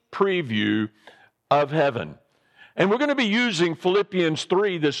preview of heaven. And we're going to be using Philippians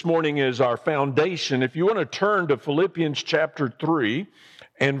 3 this morning as our foundation. If you want to turn to Philippians chapter 3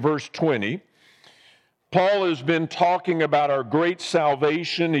 and verse 20, Paul has been talking about our great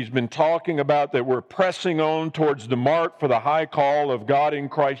salvation. He's been talking about that we're pressing on towards the mark for the high call of God in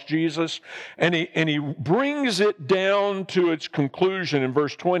Christ Jesus. And he brings it down to its conclusion in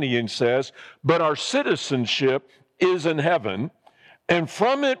verse 20 and says, "But our citizenship is in heaven, and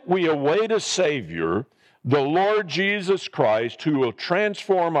from it we await a Savior, the Lord Jesus Christ, who will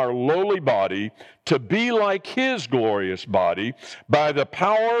transform our lowly body to be like His glorious body by the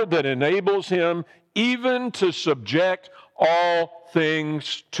power that enables Him even to subject all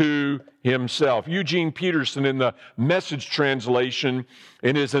things to Himself." Eugene Peterson, in the Message translation,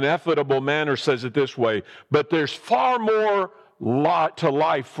 in his ineffable manner, says it this way: "But there's far more to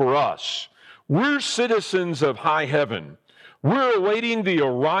life for us. We're citizens of high heaven. We're awaiting the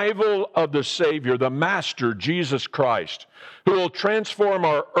arrival of the Savior, the Master, Jesus Christ, who will transform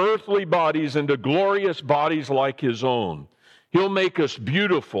our earthly bodies into glorious bodies like His own. He'll make us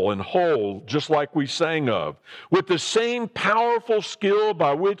beautiful and whole, just like we sang of, with the same powerful skill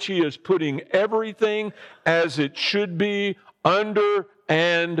by which He is putting everything as it should be under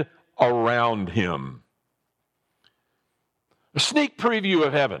and around Him." A sneak preview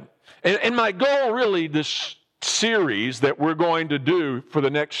of heaven. And my goal really this series that we're going to do for the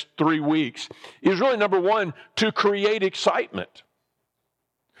next 3 weeks is really, number one, to create excitement.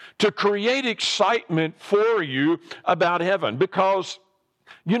 To create excitement for you about heaven. Because,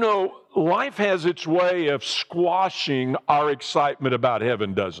 life has its way of squashing our excitement about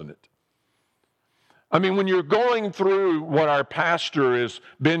heaven, doesn't it? I mean, when you're going through what our pastor has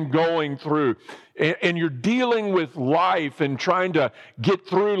been going through, and you're dealing with life and trying to get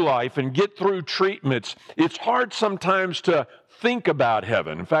through life and get through treatments, it's hard sometimes to think about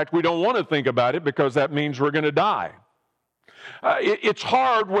heaven. In fact, we don't want to think about it because that means we're going to die. It's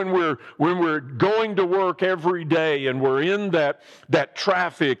hard when we're going to work every day and we're in that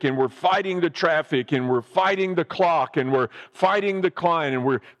traffic and we're fighting the traffic and we're fighting the clock and we're fighting the client and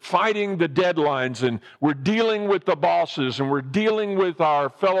we're fighting the deadlines and we're dealing with the bosses and we're dealing with our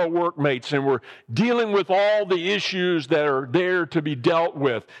fellow workmates and we're dealing with all the issues that are there to be dealt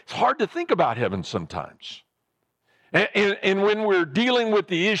with. It's hard to think about heaven sometimes. And when we're dealing with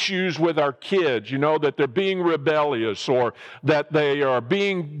the issues with our kids, that they're being rebellious or that they are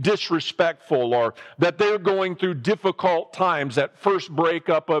being disrespectful or that they're going through difficult times, that first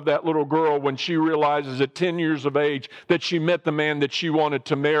breakup of that little girl when she realizes at 10 years of age that she met the man that she wanted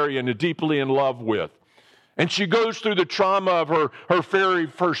to marry and is deeply in love with. And she goes through the trauma of her very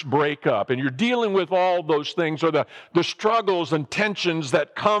first breakup. And you're dealing with all those things, or the struggles and tensions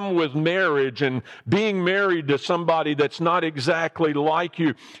that come with marriage and being married to somebody that's not exactly like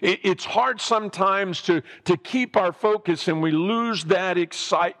you. It's hard sometimes to keep our focus, and we lose that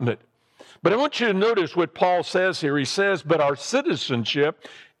excitement. But I want you to notice what Paul says here. He says, "But our citizenship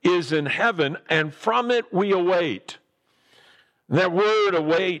is in heaven, and from it we await." That word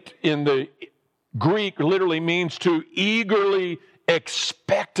 "await" in the Greek literally means to eagerly,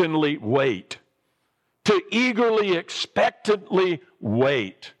 expectantly wait. To eagerly, expectantly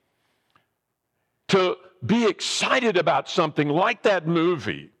wait. To be excited about something like that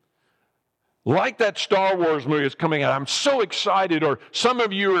movie. Like that Star Wars movie that's coming out. I'm so excited. Or some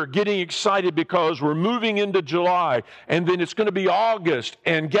of you are getting excited because we're moving into July and then it's going to be August.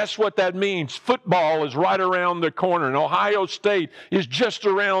 And guess what that means? Football is right around the corner. And Ohio State is just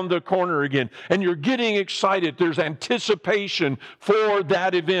around the corner again. And you're getting excited. There's anticipation for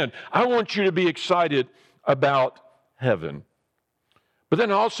that event. I want you to be excited about heaven. But then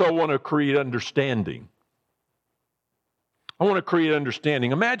I also want to create understanding. I want to create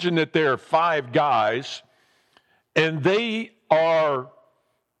understanding. Imagine that there are 5 guys and they are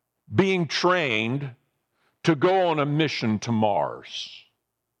being trained to go on a mission to Mars.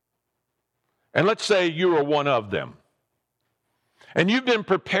 And let's say you are one of them. And you've been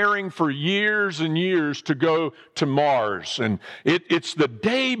preparing for years and years to go to Mars. And it's the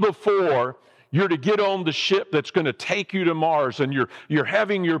day before you're to get on the ship that's going to take you to Mars, and you're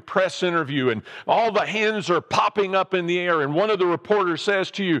having your press interview, and all the hands are popping up in the air, and one of the reporters says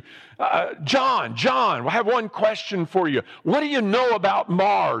to you, John, I have one question for you. What do you know about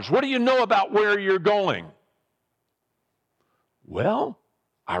Mars? What do you know about where you're going? Well,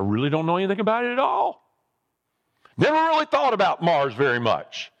 I really don't know anything about it at all. Never really thought about Mars very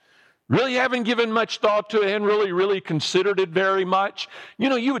much. Really haven't given much thought to it and really considered it very much.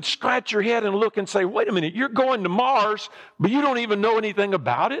 You would scratch your head and look and say, wait a minute, you're going to Mars, but you don't even know anything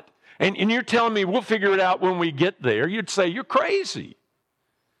about it? And you're telling me we'll figure it out when we get there. You'd say, you're crazy.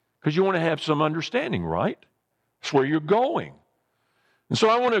 Because you want to have some understanding, right? That's where you're going. And so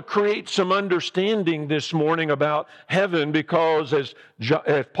I want to create some understanding this morning about heaven because, as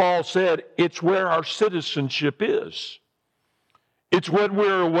Paul said, it's where our citizenship is. It's what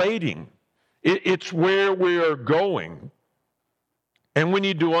we're awaiting. It's where we are going. And we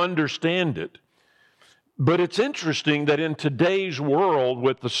need to understand it. But it's interesting that in today's world,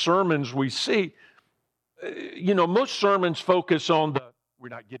 with the sermons we see, most sermons focus on we're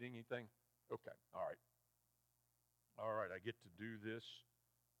not getting anything? Okay, all right. All right, I get to do this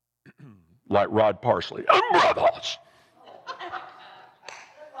like Rod Parsley. Brothers.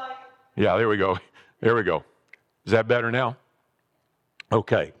 Yeah, there we go. There we go. Is that better now?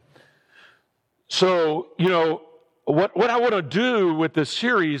 Okay. So, what I want to do with this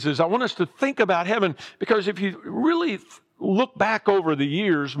series is I want us to think about heaven, because if you really look back over the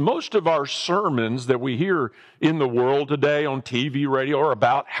years, most of our sermons that we hear in the world today on TV, radio, are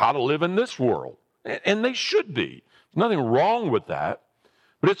about how to live in this world. And they should be. There's nothing wrong with that.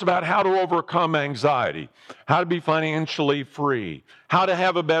 But it's about how to overcome anxiety, how to be financially free, how to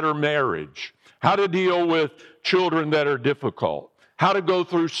have a better marriage, how to deal with children that are difficult, how to go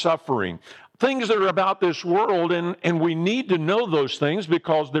through suffering, things that are about this world, and we need to know those things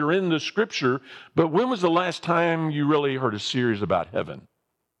because they're in the Scripture. But when was the last time you really heard a series about heaven?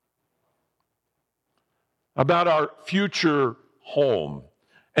 About our future home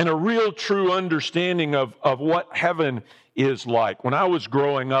and a real true understanding of what heaven is like. When I was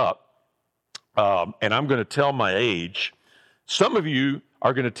growing up, and I'm going to tell my age, some of you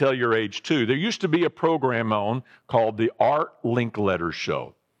are going to tell your age too. There used to be a program on called the Art Linkletter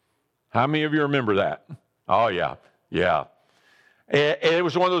Show. How many of you remember that? Oh, yeah. And it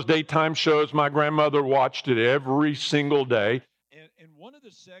was one of those daytime shows. My grandmother watched it every single day. And one of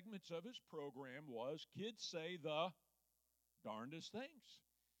the segments of his program was Kids Say the Darndest Things.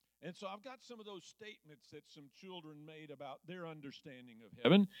 And so I've got some of those statements that some children made about their understanding of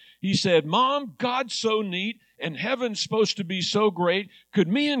heaven. He said, "Mom, God's so neat, and heaven's supposed to be so great. Could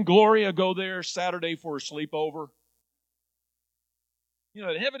me and Gloria go there Saturday for a sleepover?"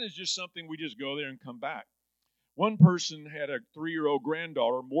 Heaven is just something we just go there and come back. One person had a 3-year-old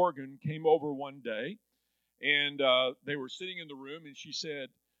granddaughter, Morgan, came over one day, and they were sitting in the room, and she said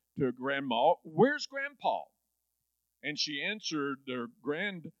to Grandma, "Where's Grandpa?" And she answered their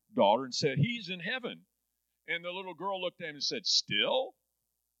granddaughter and said, "He's in heaven." And the little girl looked at him and said, "Still?"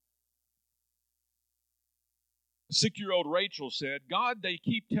 6-year-old Rachel said, "God, they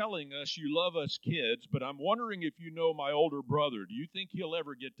keep telling us you love us kids, but I'm wondering if you know my older brother. Do you think he'll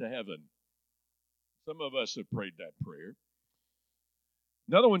ever get to heaven?" Some of us have prayed that prayer.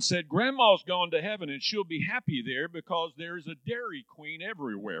 Another one said, "Grandma's gone to heaven and she'll be happy there because there's a Dairy Queen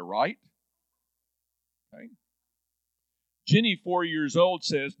everywhere, right?" Okay. Jenny, 4 years old,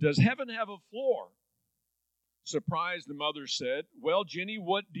 says, "Does heaven have a floor?" Surprised, the mother said, "Well, Jenny,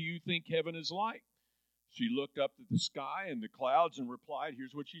 what do you think heaven is like?" She looked up at the sky and the clouds and replied,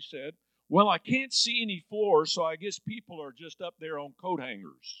 here's what she said, "Well, I can't see any floor, so I guess people are just up there on coat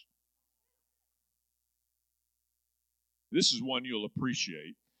hangers." This is one you'll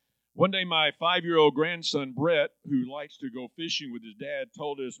appreciate. One day, my 5-year-old grandson, Brett, who likes to go fishing with his dad,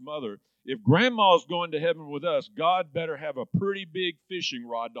 told his mother, "If Grandma's going to heaven with us, God better have a pretty big fishing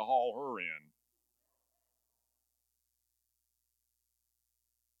rod to haul her in."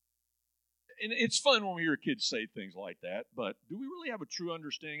 And it's fun when we hear kids say things like that, but do we really have a true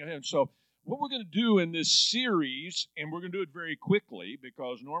understanding of heaven? So what we're going to do in this series, and we're going to do it very quickly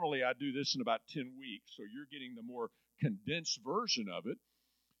because normally I do this in about 10 weeks, so you're getting the more condensed version of it.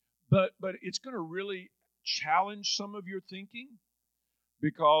 But it's going to really challenge some of your thinking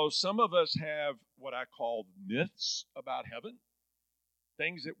because some of us have what I call myths about heaven,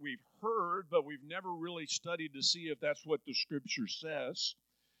 things that we've heard, but we've never really studied to see if that's what the Scripture says.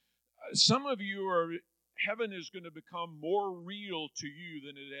 Some of you heaven is going to become more real to you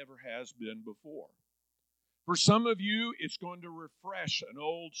than it ever has been before. For some of you, it's going to refresh an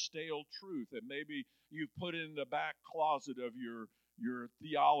old stale truth that maybe you've put in the back closet of your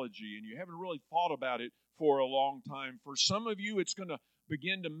theology and you haven't really thought about it for a long time. For some of you, it's going to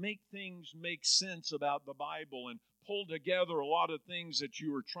begin to make things make sense about the Bible and pull together a lot of things that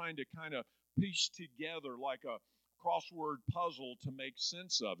you were trying to kind of piece together like a crossword puzzle to make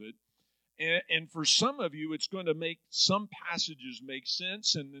sense of it. And for some of you, it's going to make some passages make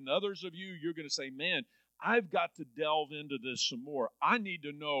sense. And then others of you, you're going to say, "Man, I've got to delve into this some more. I need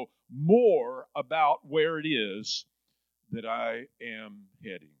to know more about where it is that I am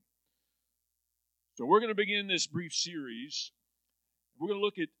heading." So we're going to begin this brief series. We're going to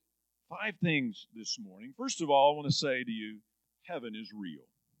look at 5 things this morning. First of all, I want to say to you, heaven is real.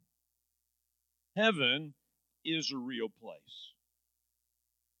 Heaven is a real place.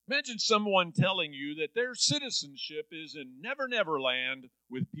 Imagine someone telling you that their citizenship is in Never Never Land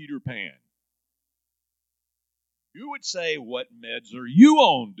with Peter Pan. You would say, what meds are you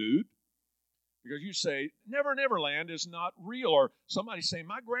on, dude? Because you say, Never Never Land is not real. Or somebody say,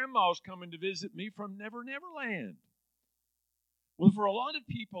 my grandma's coming to visit me from Never Never Land. Well, for a lot of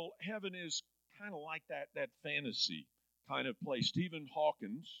people, heaven is kind of like that fantasy kind of place. Stephen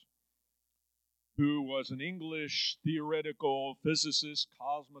Hawking, who was an English theoretical physicist,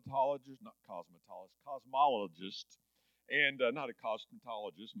 cosmologist, and not a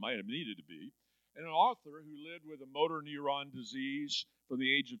cosmetologist, might have needed to be, and an author who lived with a motor neuron disease from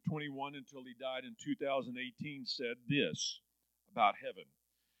the age of 21 until he died in 2018, said this about heaven.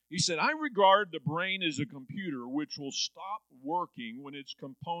 He said, I regard the brain as a computer which will stop working when its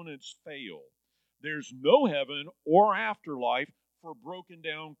components fail. There's no heaven or afterlife for broken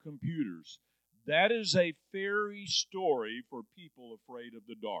down computers. That is a fairy story for people afraid of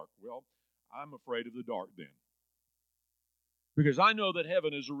the dark. Well, I'm afraid of the dark then. Because I know that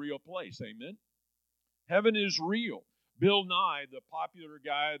heaven is a real place. Amen? Heaven is real. Bill Nye, the popular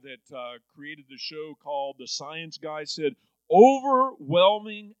guy that created the show called The Science Guy, said,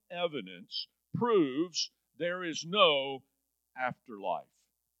 overwhelming evidence proves there is no afterlife.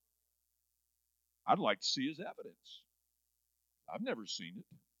 I'd like to see his evidence. I've never seen it.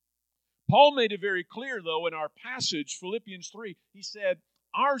 Paul made it very clear, though, in our passage, Philippians 3, he said,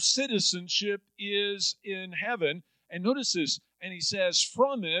 our citizenship is in heaven. And notice this, and he says,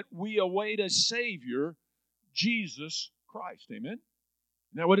 from it we await a Savior, Jesus Christ. Amen?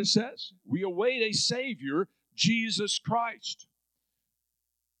 Isn't that what it says? We await a Savior, Jesus Christ.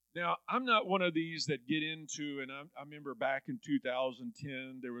 Now, I'm not one of these that get into, and I remember back in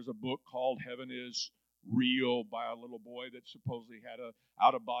 2010, there was a book called Heaven is Real by a little boy that supposedly had a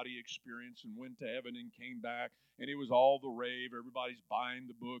out-of-body experience and went to heaven and came back, and it was all the rave. Everybody's buying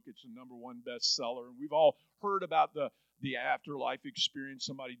the book. It's the #1 bestseller, and we've all heard about the afterlife experience.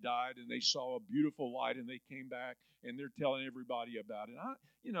 Somebody died, and they saw a beautiful light, and they came back, and they're telling everybody about it.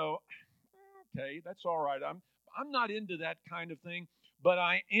 Okay, that's all right. I'm not into that kind of thing, but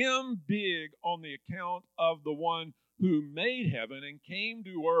I am big on the account of the one who made heaven and came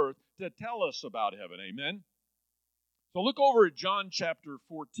to earth to tell us about heaven. Amen? So look over at John chapter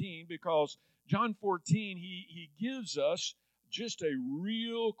 14, because John 14, he gives us just a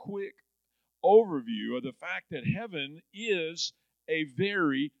real quick overview of the fact that heaven is a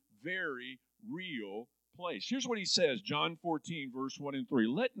very, very real place. Here's what he says, John 14, verse 1 and 3.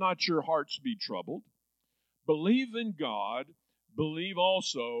 Let not your hearts be troubled. Believe in God. Believe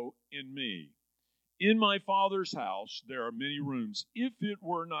also in me. In my Father's house there are many rooms. If it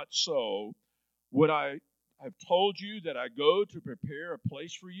were not so, would I have told you that I go to prepare a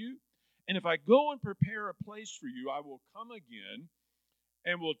place for you? And if I go and prepare a place for you, I will come again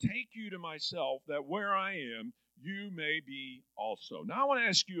and will take you to myself, that where I am, you may be also. Now I want to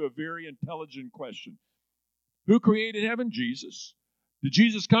ask you a very intelligent question. Who created heaven? Jesus. Did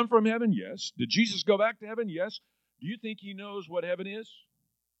Jesus come from heaven? Yes. Did Jesus go back to heaven? Yes. Do you think he knows what heaven is?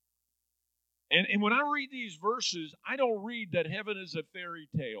 And when I read these verses, I don't read that heaven is a fairy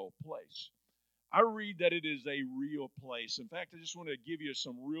tale place. I read that it is a real place. In fact, I just want to give you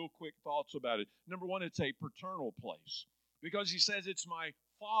some real quick thoughts about it. Number one, it's a paternal place, because he says it's my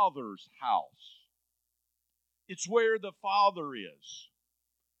Father's house. It's where the Father is.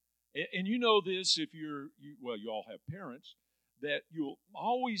 And you know this if you all have parents, that you'll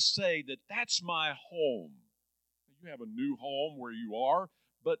always say that that's my home. You have a new home where you are,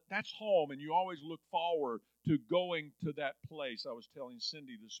 but that's home, and you always look forward to going to that place. I was telling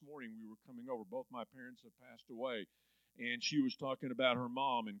Cindy this morning, we were coming over. Both my parents have passed away, and she was talking about her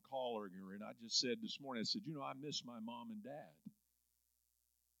mom and calling her, and I just said this morning, I said, I miss my mom and dad.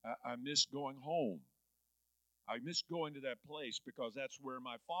 I miss going home. I miss going to that place because that's where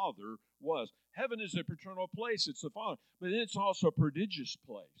my Father was. Heaven is a paternal place. It's the Father. But it's also a prodigious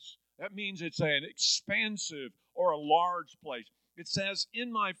place. That means it's an expansive or a large place. It says,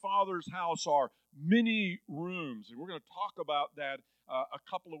 in my Father's house are many rooms. And we're going to talk about that a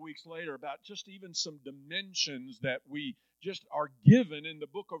couple of weeks later, about just even some dimensions that we just are given in the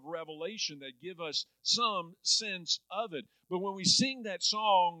book of Revelation that give us some sense of it. But when we sing that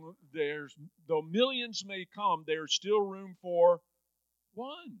song, though millions may come, there's still room for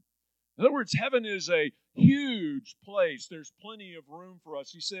one. In other words, heaven is a huge place. There's plenty of room for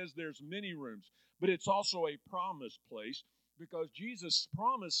us. He says there's many rooms, but it's also a promised place, because Jesus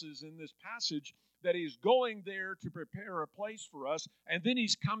promises in this passage that he's going there to prepare a place for us, and then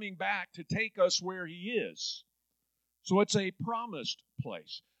he's coming back to take us where he is. So it's a promised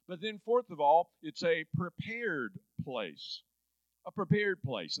place. But then, fourth of all, it's a prepared place. A prepared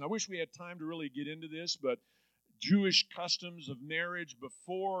place. And I wish we had time to really get into this, but Jewish customs of marriage,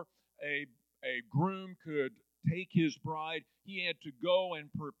 before a groom could take his bride, he had to go and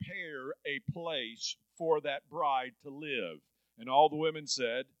prepare a place for that bride to live. And all the women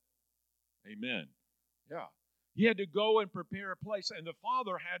said, amen. Yeah. He had to go and prepare a place, and the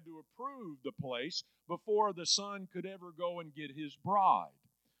father had to approve the place before the son could ever go and get his bride.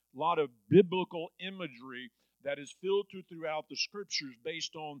 A lot of biblical imagery that is filtered throughout the scriptures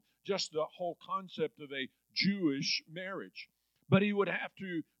based on just the whole concept of a Jewish marriage. But he would have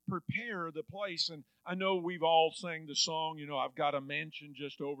to prepare the place. And I know we've all sang the song, I've got a mansion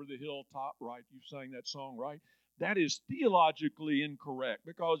just over the hilltop, right? You sang that song, right? That is theologically incorrect,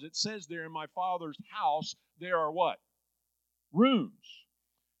 because it says there, in my Father's house, there are what? Rooms.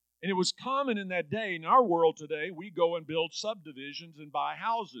 And it was common in that day. In our world today, we go and build subdivisions and buy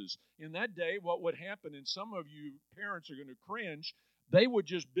houses. In that day, what would happen, and some of you parents are going to cringe, they would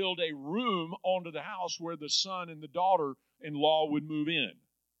just build a room onto the house where the son and the daughter-in-law would move in.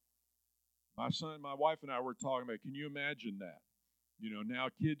 My wife and I were talking about, can you imagine that? Now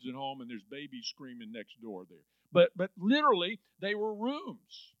kids at home and there's babies screaming next door there. But literally, they were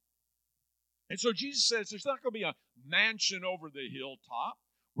rooms. And so Jesus says there's not going to be a mansion over the hilltop.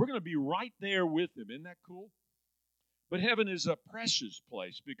 We're going to be right there with him. Isn't that cool? But heaven is a precious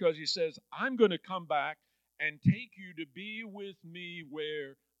place, because he says, I'm going to come back and take you to be with me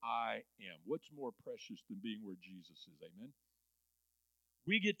where I am. What's more precious than being where Jesus is? Amen?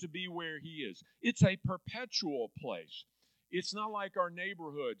 We get to be where he is. It's a perpetual place. It's not like our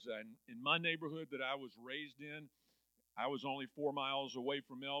neighborhoods. And in my neighborhood that I was raised in, I was only 4 miles away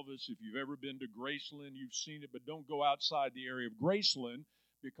from Elvis. If you've ever been to Graceland, you've seen it, but don't go outside the area of Graceland,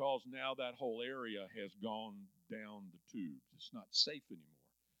 because now that whole area has gone down the tubes. It's not safe anymore.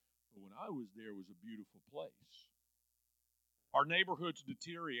 But when I was there, it was a beautiful place. Our neighborhoods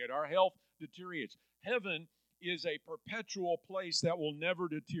deteriorate. Our health deteriorates. Heaven is a perpetual place that will never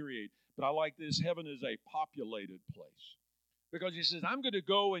deteriorate. But I like this. Heaven is a populated place. Because he says, I'm going to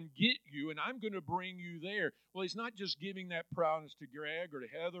go and get you, and I'm going to bring you there. Well, he's not just giving that promise to Greg or to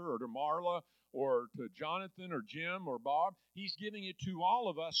Heather or to Marla or to Jonathan or Jim or Bob. He's giving it to all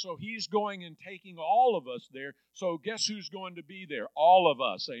of us. So he's going and taking all of us there. So guess who's going to be there? All of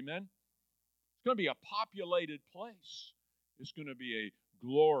us. Amen? It's going to be a populated place. It's going to be a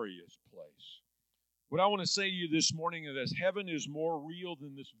glorious place. What I want to say to you this morning is this: heaven is more real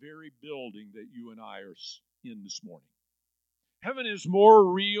than this very building that you and I are in this morning. Heaven is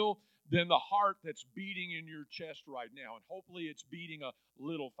more real than the heart that's beating in your chest right now, and hopefully it's beating a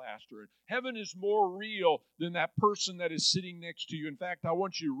little faster. Heaven is more real than that person that is sitting next to you. In fact, I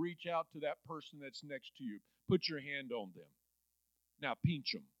want you to reach out to that person that's next to you. Put your hand on them. Now,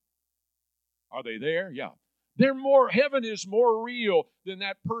 pinch them. Are they there? Yeah. Heaven is more real than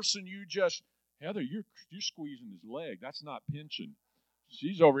that person you just, Heather, you're squeezing his leg. That's not pinching.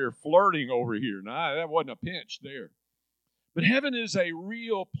 She's over here flirting over here. Nah, that wasn't a pinch there. But heaven is a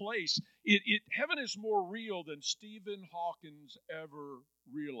real place. Heaven is more real than Stephen Hawkins ever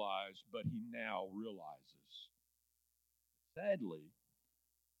realized, but he now realizes. Sadly,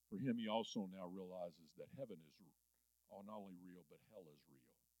 for him, he also now realizes that heaven is not only real, but hell is real.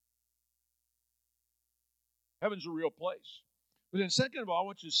 Heaven's a real place. But then second of all, I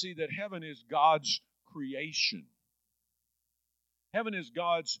want you to see that heaven is God's creation. Heaven is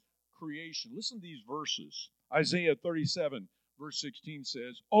God's creation. Listen to these verses. Isaiah 37, verse 16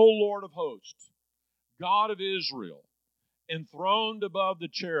 says, O Lord of hosts, God of Israel, enthroned above the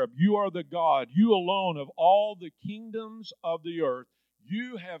cherub, you are the God, you alone of all the kingdoms of the earth,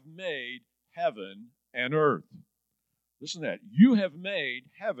 you have made heaven and earth. Listen to that. You have made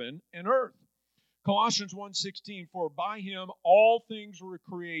heaven and earth. Colossians 1:16, for by him all things were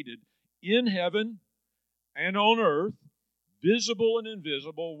created in heaven and on earth, visible and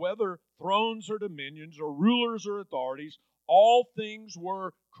invisible, whether thrones or dominions or rulers or authorities, all things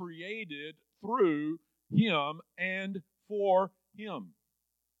were created through him and for him.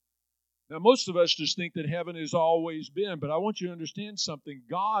 Now, most of us just think that heaven has always been, but I want you to understand something.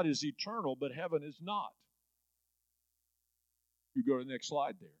 God is eternal, but heaven is not. You go to the next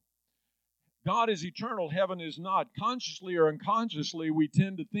slide there. God is eternal, heaven is not. Consciously or unconsciously, we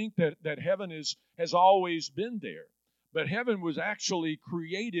tend to think that heaven has always been there. But heaven was actually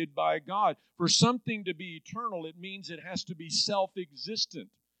created by God. For something to be eternal, it means it has to be self-existent.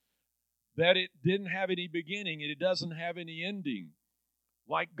 That it didn't have any beginning and it doesn't have any ending.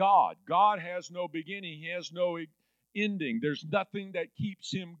 Like God. God has no beginning. He has no ending. There's nothing that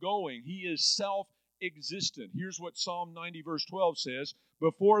keeps him going. He is self-existent. Here's what Psalm 90 verse 12 says.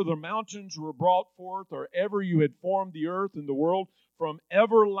 before the mountains were brought forth, or ever you had formed the earth and the world, from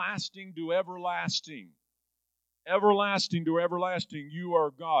everlasting to everlasting. Everlasting to everlasting, you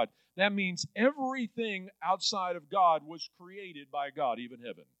are God. That means everything outside of God was created by God, even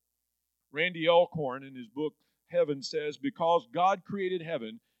heaven. Randy Alcorn, in his book Heaven, says, because God created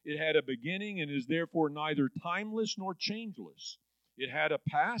heaven, it had a beginning and is therefore neither timeless nor changeless. It had a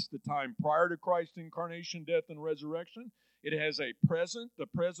past, the time prior to Christ's incarnation, death, and resurrection. It has a present, the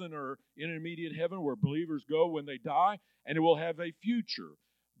present or intermediate heaven where believers go when they die, and it will have a future,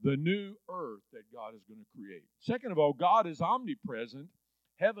 the new earth that God is going to create. Second of all, God is omnipresent.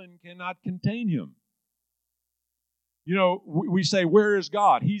 Heaven cannot contain him. You know, we say, where is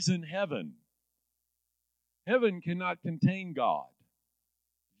God? He's in heaven. Heaven cannot contain God.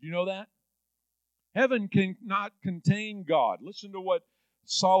 Do you know that? Heaven cannot contain God. Listen to what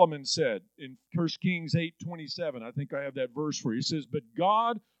Solomon said in 1 Kings 8:27. I think I have that verse for you. He says, but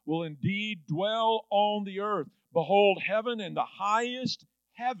God will indeed dwell on the earth. Behold, heaven and the highest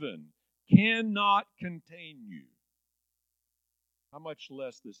heaven cannot contain you. How much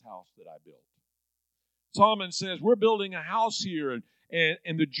less this house that I built? Solomon says, we're building a house here,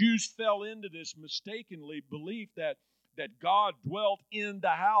 and the Jews fell into this mistakenly belief that God dwelt in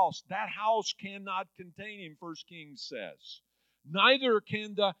the house. That house cannot contain him, 1 Kings says. Neither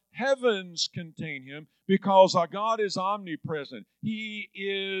can the heavens contain him, because our God is omnipresent. He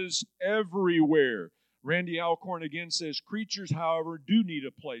is everywhere. Randy Alcorn again says, creatures, however, do need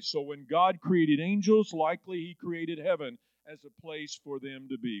a place. So when God created angels, likely he created heaven as a place for them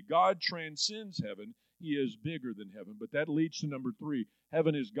to be. God transcends heaven. He is bigger than heaven. But that leads to number 3.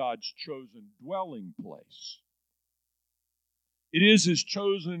 Heaven is God's chosen dwelling place. It is his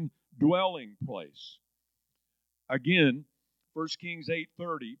chosen dwelling place. Again, 1 Kings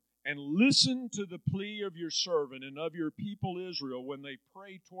 8:30, and listen to the plea of your servant and of your people Israel when they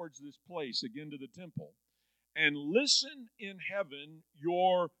pray towards this place, again to the temple. And listen in heaven,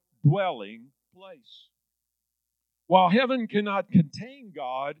 your dwelling place. While heaven cannot contain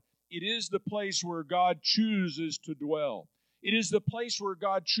God, it is the place where God chooses to dwell. It is the place where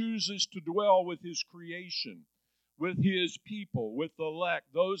God chooses to dwell with his creation, with his people, with the elect,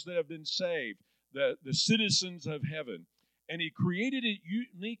 those that have been saved, the citizens of heaven. And he created it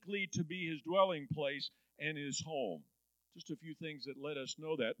uniquely to be his dwelling place and his home. Just a few things that let us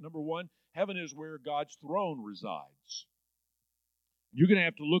know that. Number 1, heaven is where God's throne resides. You're going to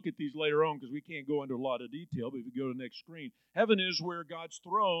have to look at these later on because we can't go into a lot of detail, but if you go to the next screen, heaven is where God's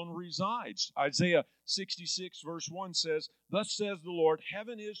throne resides. Isaiah 66 verse 1 says, thus says the Lord,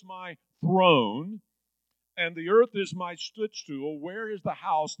 heaven is my throne, and the earth is my footstool. Where is the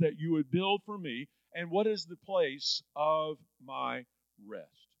house that you would build for me, and what is the place of my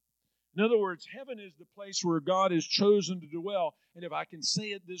rest? In other words, heaven is the place where God has chosen to dwell, and if I can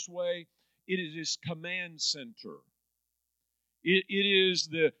say it this way, it is his command center. It is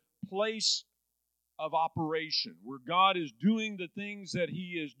the place of operation where God is doing the things that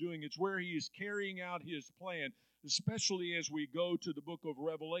he is doing. It's where he is carrying out his plan, especially as we go to the book of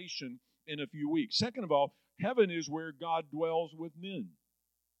Revelation in a few weeks. Second of all, heaven is where God dwells with men.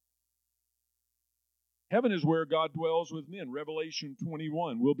 Heaven is where God dwells with men. Revelation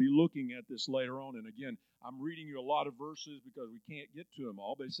 21. We'll be looking at this later on. And again, I'm reading you a lot of verses because we can't get to them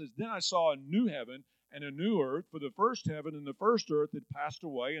all. But it says, then I saw a new heaven and a new earth, for the first heaven and the first earth had passed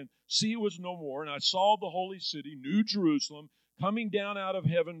away, and sea was no more. And I saw the holy city, New Jerusalem, coming down out of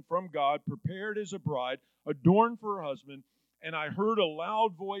heaven from God, prepared as a bride, adorned for her husband. And I heard a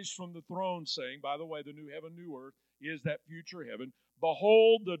loud voice from the throne saying, by the way, the new heaven, new earth is that future heaven.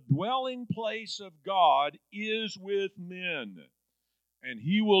 Behold, the dwelling place of God is with men, and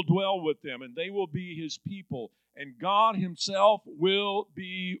he will dwell with them, and they will be his people, and God himself will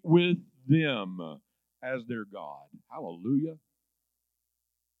be with them as their God. Hallelujah.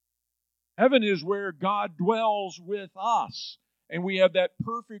 Heaven is where God dwells with us, and we have that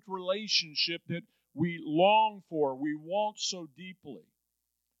perfect relationship that we long for, we want so deeply.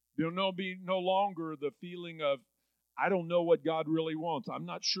 There'll be no longer the feeling of, I don't know what God really wants. I'm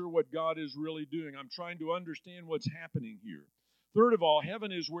not sure what God is really doing. I'm trying to understand what's happening here. Third of all,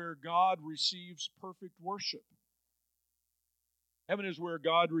 heaven is where God receives perfect worship. Heaven is where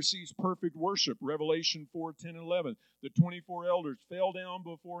God receives perfect worship. Revelation 4:10 and 11. The 24 elders fell down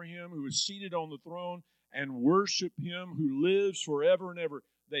before him who is seated on the throne and worship him who lives forever and ever.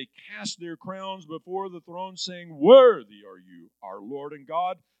 They cast their crowns before the throne, saying, worthy are you, our Lord and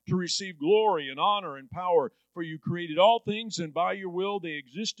God, to receive glory and honor and power. For you created all things, and by your will they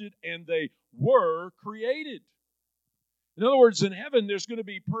existed, and they were created. In other words, in heaven there's going to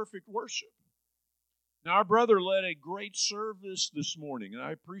be perfect worship. Now, our brother led a great service this morning, and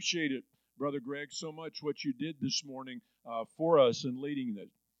I appreciate it, Brother Greg, so much what you did this morning for us in leading this.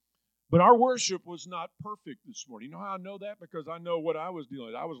 But our worship was not perfect this morning. You know how I know that? Because I know what I was dealing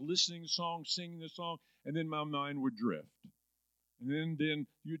with. I was listening to the song, singing the song, and then my mind would drift. And then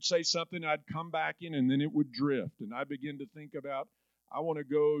you'd say something, I'd come back in, and then it would drift. And I begin to think about, I want to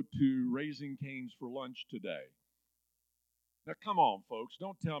go to Raising Cane's for lunch today. Now, come on, folks.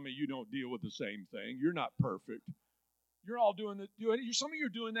 Don't tell me you don't deal with the same thing. You're not perfect. You're all doing it. Some of you are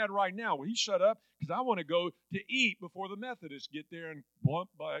doing that right now. Well, he shut up because I want to go to eat before the Methodists get there and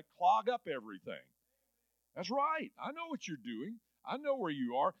clog up everything. That's right. I know what you're doing. I know where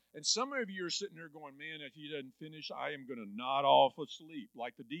you are. And some of you are sitting there going, man, if he doesn't finish, I am going to nod off asleep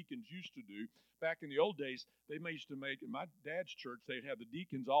like the deacons used to do. Back in the old days, they used to make, in my dad's church, they'd have the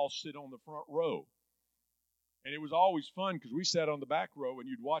deacons all sit on the front row. And it was always fun because we sat on the back row and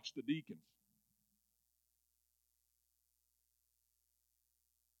you'd watch the deacons.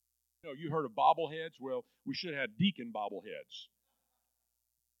 You heard of bobbleheads? Well, we should have had deacon bobbleheads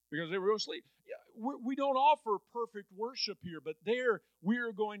because they were going to sleep. Yeah, we don't offer perfect worship here, but there we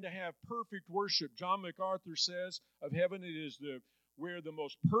are going to have perfect worship. John MacArthur says of heaven, it is where the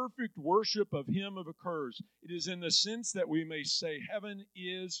most perfect worship of Him occurs. It is in the sense that we may say heaven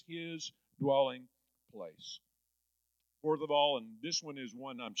is His dwelling place. Fourth of all, and this one is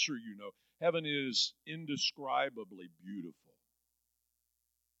one I'm sure you know, heaven is indescribably beautiful.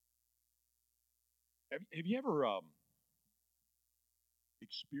 Have you ever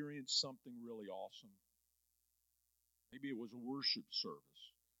experienced something really awesome? Maybe it was a worship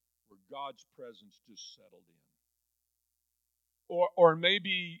service where God's presence just settled in. Or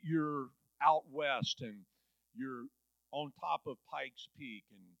maybe you're out west and you're on top of Pikes Peak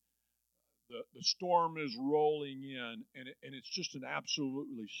and the storm is rolling in and it's just an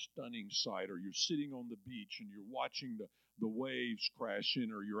absolutely stunning sight. Or you're sitting on the beach and you're watching the waves crash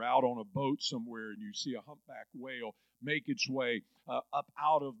in, or you're out on a boat somewhere and you see a humpback whale make its way up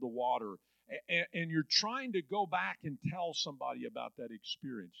out of the water, and you're trying to go back and tell somebody about that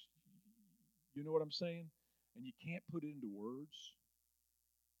experience. You know what I'm saying? And you can't put it into words.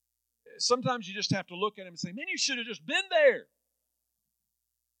 Sometimes you just have to look at him and say, man, you should have just been there.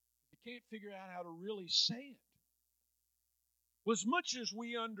 You can't figure out how to really say it. Well, as much as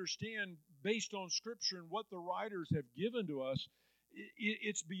we understand based on Scripture and what the writers have given to us,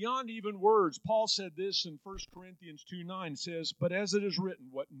 it's beyond even words. Paul said this in 1 Corinthians 2:9, says, but as it is written,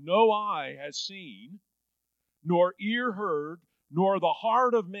 what no eye has seen, nor ear heard, nor the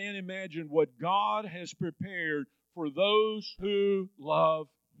heart of man imagined, what God has prepared for those who love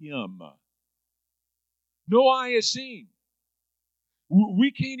Him. No eye has seen.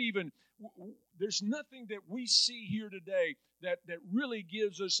 We can't even, there's nothing that we see here today that really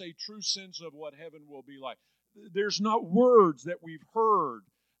gives us a true sense of what heaven will be like. There's not words that we've heard.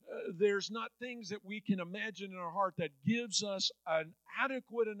 There's not things that we can imagine in our heart that gives us an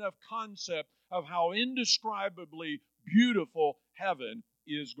adequate enough concept of how indescribably beautiful heaven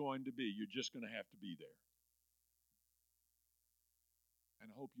is going to be. You're just going to have to be there.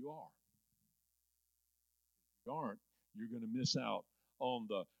 And I hope you are. If you aren't, you're going to miss out on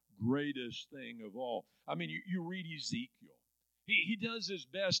the greatest thing of all. I mean, you read Ezekiel. He does his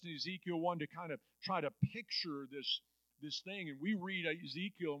best in Ezekiel 1 to kind of try to picture this thing. And we read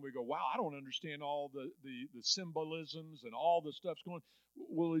Ezekiel and we go, wow, I don't understand all the symbolisms and all the stuff's going on.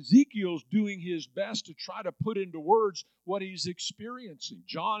 Well, Ezekiel's doing his best to try to put into words what he's experiencing.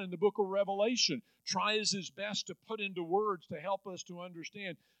 John in the book of Revelation tries his best to put into words to help us to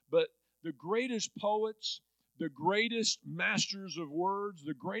understand. But the greatest poets, the greatest masters of words,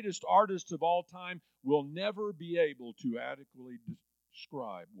 the greatest artists of all time will never be able to adequately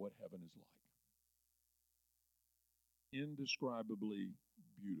describe what heaven is like. Indescribably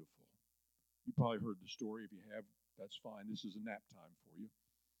beautiful. You probably heard the story. If you have, that's fine. This is a nap time for you.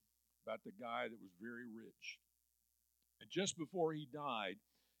 About the guy that was very rich. And just before he died,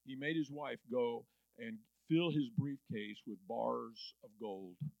 he made his wife go and fill his briefcase with bars of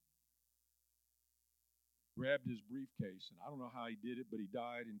gold. Grabbed his briefcase, and I don't know how he did it, but he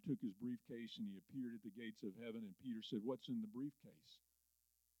died and took his briefcase and he appeared at the gates of heaven, and Peter said, what's in the briefcase?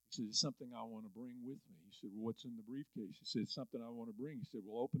 He said, it's something I want to bring with me. He said, well, what's in the briefcase? He said, it's something I want to bring. He said,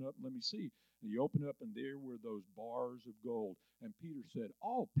 well, open up and let me see. And he opened up, and there were those bars of gold. And Peter said,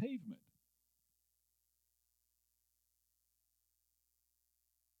 oh, pavement.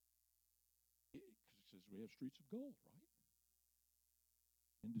 Because it says we have streets of gold, right?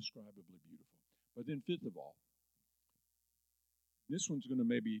 Indescribably beautiful. But then fifth of all, this one's going to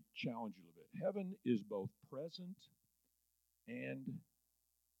maybe challenge you a little bit. Heaven is both present and future.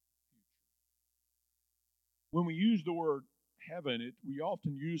 when we use the word heaven, we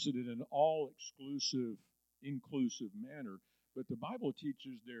often use it in an all-exclusive, inclusive manner. But the Bible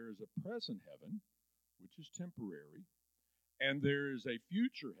teaches there is a present heaven, which is temporary, and there is a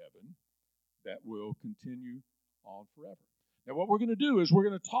future heaven that will continue on forever. Now, what we're going to do is we're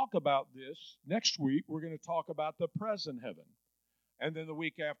going to talk about this. Next week, we're going to talk about the present heaven. And then the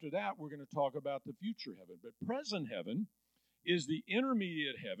week after that, we're going to talk about the future heaven. But present heaven is the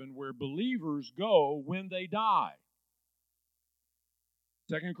intermediate heaven where believers go when they die.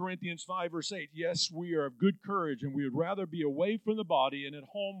 2 Corinthians 5, verse 8, yes, we are of good courage, and we would rather be away from the body and at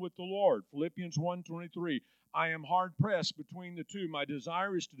home with the Lord. Philippians 1:23, I am hard-pressed between the two. My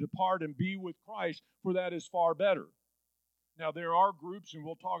desire is to depart and be with Christ, for that is far better. Now, there are groups, and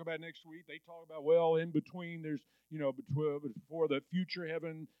we'll talk about next week, they talk about, well, in between, there's, before the future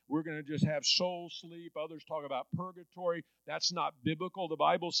heaven, we're going to just have soul sleep. Others talk about purgatory. That's not biblical. The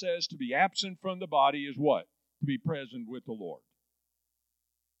Bible says to be absent from the body is what? To be present with the Lord.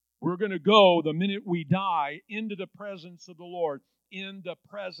 We're going to go, the minute we die, into the presence of the Lord, in the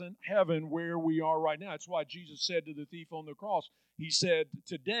present heaven where we are right now. That's why Jesus said to the thief on the cross, he said,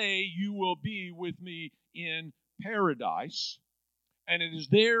 today you will be with me in paradise. And it is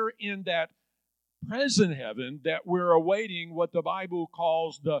there in that present heaven that we're awaiting what the Bible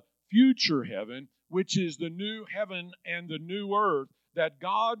calls the future heaven, which is the new heaven and the new earth that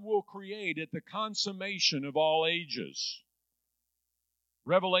God will create at the consummation of all ages.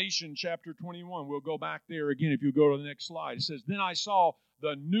 Revelation chapter 21, we'll go back there again if you go to the next slide. It says, then I saw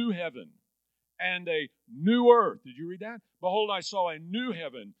the new heaven and a new earth. Did you read that? Behold, I saw a new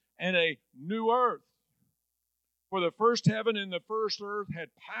heaven and a new earth. For the first heaven and the first earth had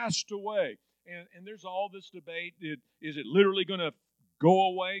passed away. And there's all this debate. Is it literally going to go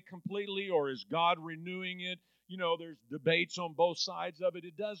away completely, or is God renewing it? There's debates on both sides of it.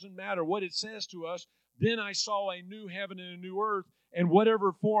 It doesn't matter what it says to us. Then I saw a new heaven and a new earth, and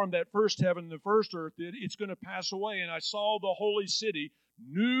whatever form that first heaven and the first earth did, it's going to pass away. And I saw the holy city,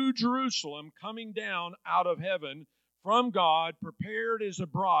 New Jerusalem, coming down out of heaven from God, prepared as a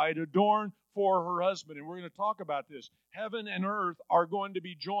bride, adorned for her husband. And we're going to talk about this. Heaven and earth are going to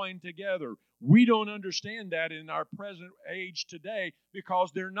be joined together. We don't understand that in our present age today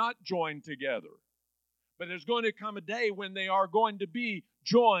because they're not joined together. But there's going to come a day when they are going to be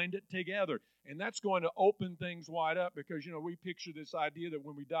joined together. And that's going to open things wide up because, we picture this idea that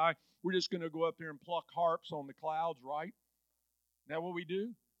when we die, we're just going to go up there and pluck harps on the clouds, right? Isn't that what we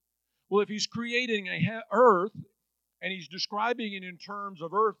do? Well, if he's creating a earth and he's describing it in terms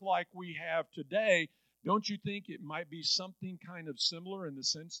of earth like we have today, don't you think it might be something kind of similar in the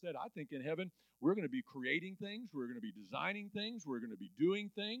sense that I think in heaven we're going to be creating things, we're going to be designing things, we're going to be doing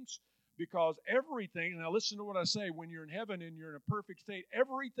things? Because everything, now listen to what I say, when you're in heaven and you're in a perfect state,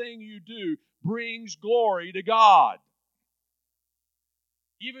 everything you do brings glory to God.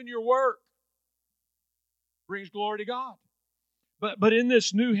 Even your work brings glory to God. But in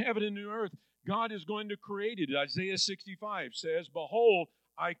this new heaven and new earth, God is going to create it. Isaiah 65 says, behold,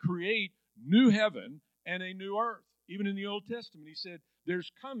 I create new heaven and a new earth. Even in the Old Testament, he said,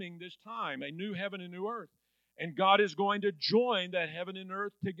 there's coming this time a new heaven and new earth. And God is going to join that heaven and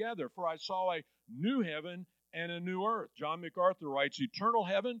earth together. For I saw a new heaven and a new earth. John MacArthur writes, eternal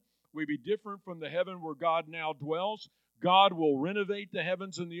heaven will be different from the heaven where God now dwells. God will renovate the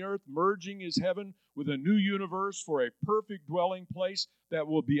heavens and the earth, merging his heaven with a new universe for a perfect dwelling place that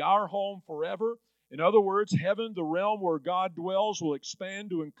will be our home forever. In other words, heaven, the realm where God dwells, will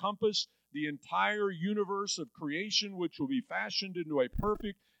expand to encompass the entire universe of creation, which will be fashioned into a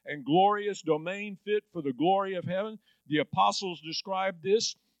perfect and glorious domain fit for the glory of heaven. The apostles described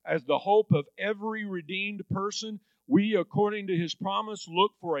this as the hope of every redeemed person. We, according to his promise,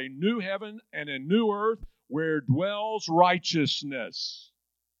 look for a new heaven and a new earth where dwells righteousness.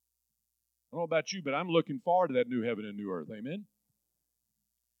 I don't know about you, but I'm looking forward to that new heaven and new earth. Amen?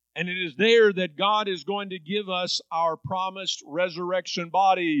 And it is there that God is going to give us our promised resurrection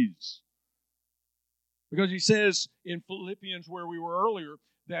bodies. Because he says in Philippians, where we were earlier,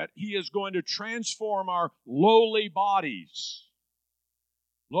 that he is going to transform our lowly bodies.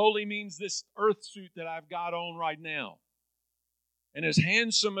 Lowly means this earth suit that I've got on right now. And as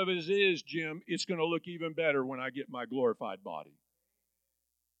handsome as it is, Jim, it's going to look even better when I get my glorified body.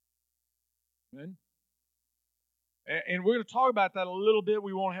 Amen? And we're going to talk about that a little bit.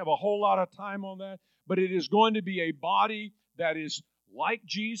 We won't have a whole lot of time on that. But it is going to be a body that is like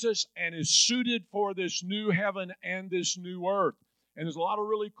Jesus and is suited for this new heaven and this new earth. And there's a lot of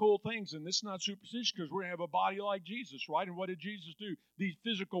really cool things, and this is not superstition because we're going to have a body like Jesus, right? And what did Jesus do? These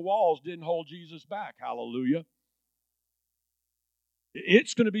physical walls didn't hold Jesus back. Hallelujah.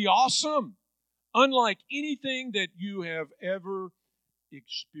 It's going to be awesome. unlike anything that you have ever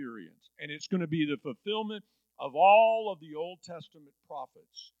experienced. And it's going to be the fulfillment of all of the Old Testament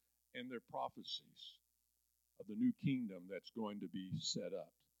prophets and their prophecies of the new kingdom that's going to be set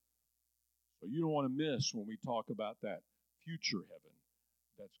up. So you don't want to miss when we talk about that future heaven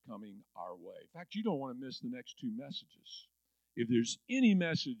that's coming our way. In fact, you don't want to miss the next two messages. If there's any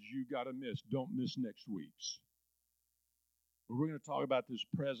message you got to miss, don't miss next week's. We're going to talk about this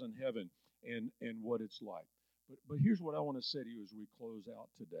present heaven and what it's like. But here's what I want to say to you as we close out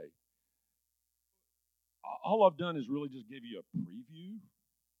today. All I've done is really just give you a preview.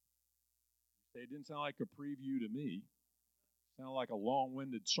 It didn't sound like a preview to me. It sounded like a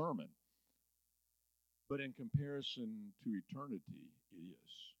long-winded sermon. But in comparison to eternity, it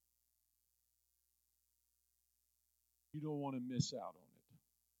is. You don't want to miss out on it.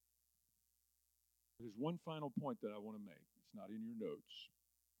 There's one final point that I want to make. It's not in your notes,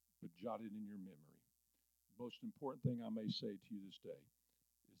 but jot it in your memory. The most important thing I may say to you this day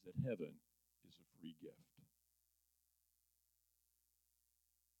is that heaven is a free gift.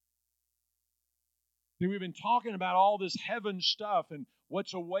 See, we've been talking about all this heaven stuff and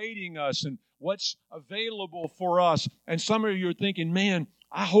what's awaiting us and what's available for us. And some of you are thinking, man,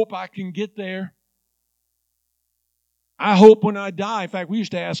 I hope I can get there. I hope when I die. In fact, we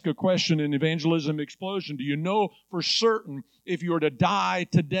used to ask a question in Evangelism Explosion. Do you know for certain if you were to die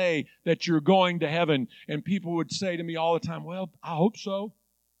today that you're going to heaven? And people would say to me all the time, well, I hope so.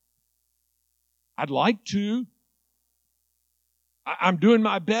 I'd like to. I'm doing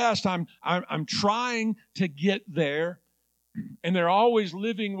my best. I'm trying to get there. And they're always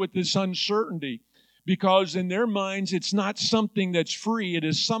living with this uncertainty because in their minds, it's not something that's free. It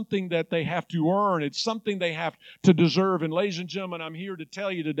is something that they have to earn. It's something they have to deserve. And ladies and gentlemen, I'm here to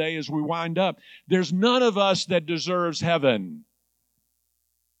tell you today as we wind up, there's none of us that deserves heaven.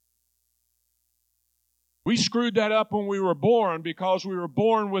 We screwed that up when we were born because we were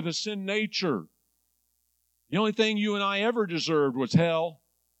born with a sin nature. The only thing you and I ever deserved was hell.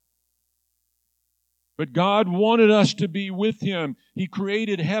 But God wanted us to be with Him. He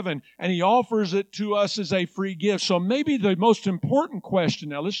created heaven, and He offers it to us as a free gift. So maybe the most important question,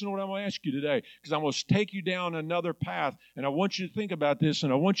 now listen to what I'm going to ask you today, because I'm going to take you down another path, and I want you to think about this,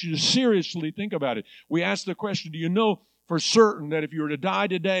 and I want you to seriously think about it. We asked the question, do you know for certain that if you were to die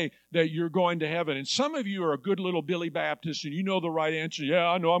today that you're going to heaven? And some of you are a good little Billy Baptist and you know the right answer. Yeah,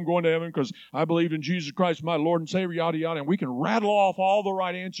 I know I'm going to heaven because I believe in Jesus Christ, my Lord and Savior, yada, yada. And we can rattle off all the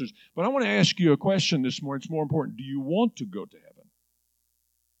right answers. But I want to ask you a question this morning. It's more important. Do you want to go to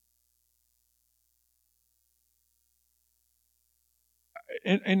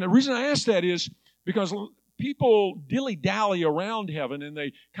heaven? And the reason I ask that is because people dilly-dally around heaven and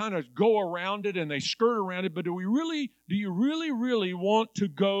they kind of go around it and they skirt around it, but do you really want to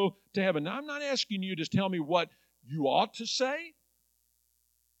go to heaven? Now, I'm not asking you to tell me what you ought to say.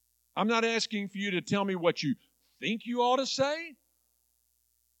 I'm not asking for you to tell me what you think you ought to say.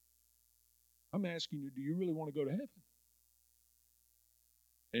 I'm asking you, do you really want to go to heaven?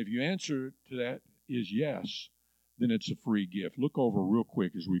 And if your answer to that is yes, then it's a free gift. Look over real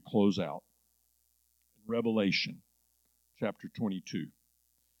quick as we close out. Revelation chapter 22.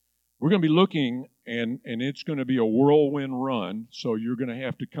 We're going to be looking, and it's going to be a whirlwind run, so you're going to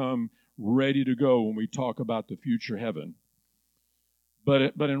have to come ready to go when we talk about the future heaven. But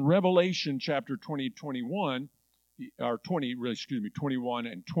in Revelation chapter 21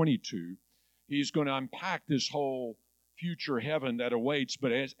 and 22, he's going to unpack this whole future heaven that awaits.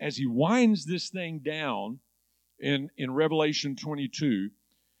 But as he winds this thing down in Revelation 22,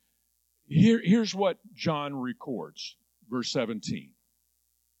 here's what John records, verse 17.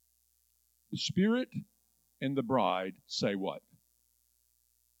 The Spirit and the bride say what?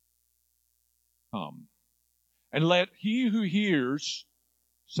 Come. And let he who hears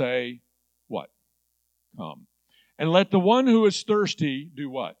say what? Come. And let the one who is thirsty do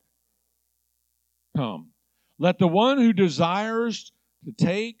what? Come. Let the one who desires to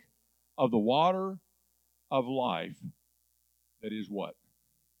take of the water of life, that is what?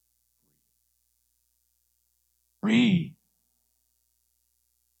 Free.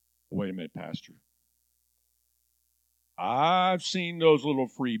 Wait a minute, Pastor. I've seen those little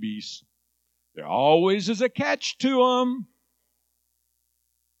freebies. There always is a catch to them.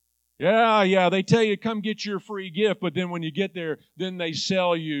 Yeah, they tell you come get your free gift, but then when you get there, then they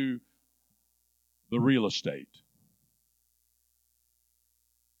sell you the real estate.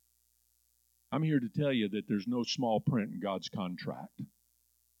 I'm here to tell you that there's no small print in God's contract.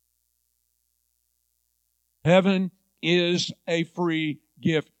 Heaven is a free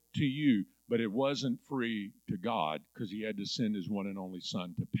gift to you, But it wasn't free to God because he had to send his one and only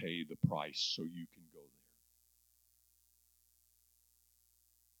Son to pay the price so you can go there.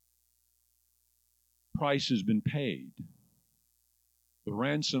 Price has been paid. The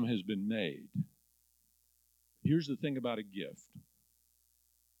ransom has been made. Here's the thing about a gift.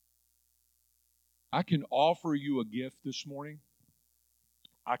 I can offer you a gift this morning.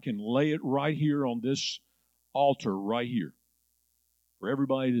 I can lay it right here on this altar right here for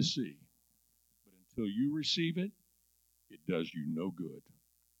everybody to see. But until you receive it, it does you no good.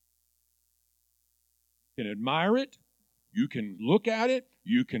 You can admire it. You can look at it.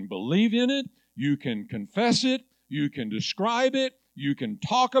 You can believe in it. You can confess it. You can describe it. You can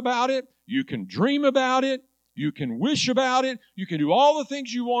talk about it. You can dream about it. You can wish about it. You can do all the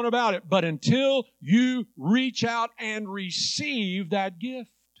things you want about it. But until you reach out and receive that gift,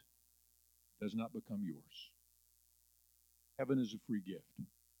 it does not become yours. Heaven is a free gift.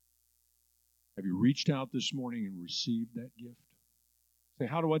 Have you reached out this morning and received that gift? Say,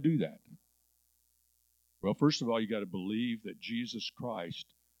 how do I do that? Well, first of all, you got to believe that Jesus Christ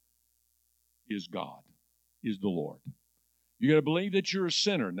is God, is the Lord. You got to believe that you're a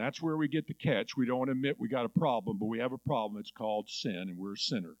sinner, and that's where we get the catch. We don't want to admit we got a problem, but we have a problem. It's called sin, and we're a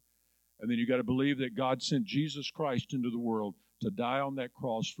sinner. And then you got to believe that God sent Jesus Christ into the world to die on that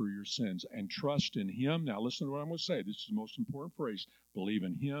cross for your sins and trust in Him. Now, listen to what I'm going to say. This is the most important phrase. Believe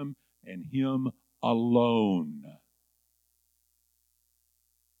in Him and Him alone.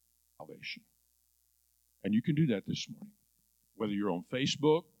 Salvation. And you can do that this morning. Whether you're on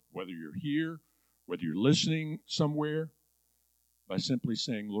Facebook, whether you're here, whether you're listening somewhere, by simply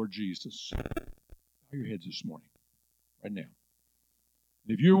saying, Lord Jesus, bow your heads this morning, right now.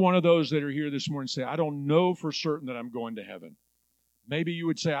 If you're one of those that are here this morning and say, I don't know for certain that I'm going to heaven. Maybe you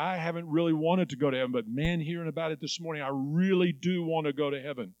would say, I haven't really wanted to go to heaven, but man, hearing about it this morning, I really do want to go to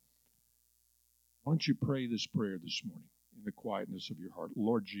heaven. Why don't you pray this prayer this morning in the quietness of your heart?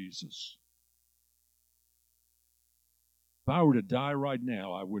 Lord Jesus, if I were to die right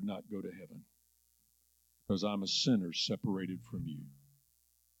now, I would not go to heaven, because I'm a sinner separated from you.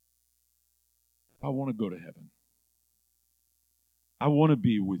 I want to go to heaven. I want to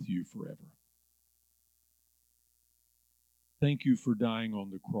be with you forever. Thank you for dying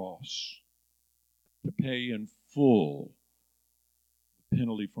on the cross to pay in full the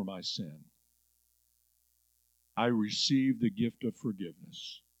penalty for my sin. I receive the gift of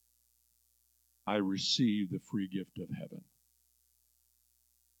forgiveness. I receive the free gift of heaven.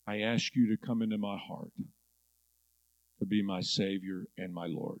 I ask you to come into my heart, to be my Savior and my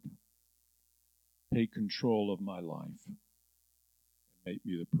Lord. Take control of my life and make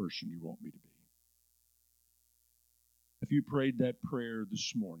me the person you want me to be. If you prayed that prayer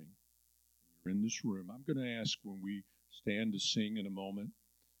this morning, you're in this room, I'm going to ask when we stand to sing in a moment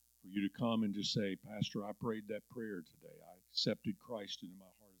for you to come and just say, Pastor, I prayed that prayer today. I accepted Christ into my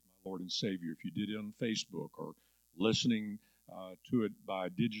heart as my Lord and Savior. If you did it on Facebook or listening to it by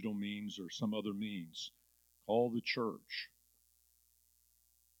digital means or some other means, call the church.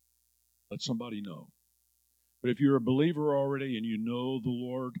 Let somebody know. But if you're a believer already and you know the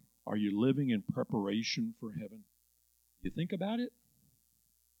Lord, are you living in preparation for heaven? Do you think about it?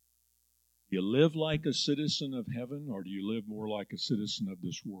 Do you live like a citizen of heaven, or do you live more like a citizen of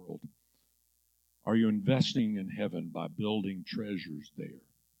this world? Are you investing in heaven by building treasures there?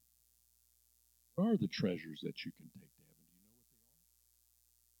 What are the treasures that you can take to heaven?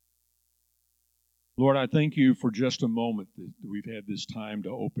 Do you know what they are? Lord, I thank you for just a moment that we've had this time to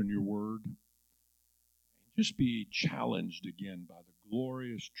open your word and just be challenged again by the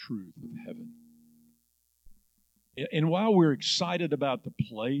glorious truth of heaven. And while we're excited about the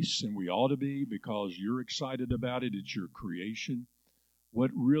place, and we ought to be because you're excited about it, it's your creation,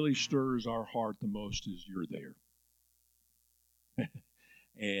 what really stirs our heart the most is you're there.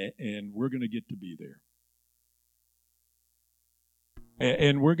 And we're going to get to be there.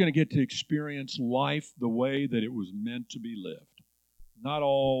 And we're going to get to experience life the way that it was meant to be lived. Not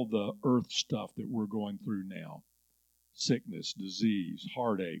all the earth stuff that we're going through now. Sickness, disease,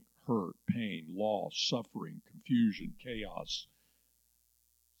 heartache, hurt, pain, loss, suffering, confusion, chaos,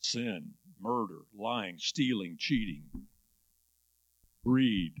 sin, murder, lying, stealing, cheating,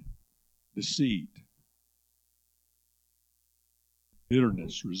 greed, deceit,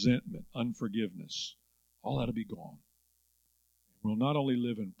 bitterness, resentment, unforgiveness. All that will be gone. We'll not only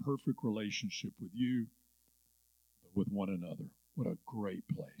live in perfect relationship with you, but with one another. What a great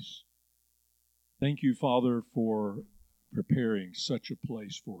place. Thank you, Father, for preparing such a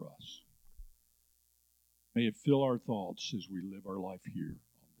place for us. May it fill our thoughts as we live our life here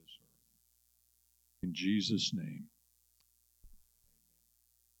on this earth. In Jesus' name.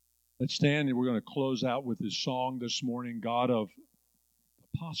 Let's stand and we're going to close out with this song this morning, God of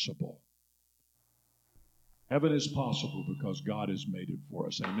the Possible. Heaven is possible because God has made it for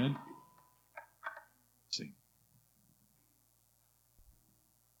us. Amen.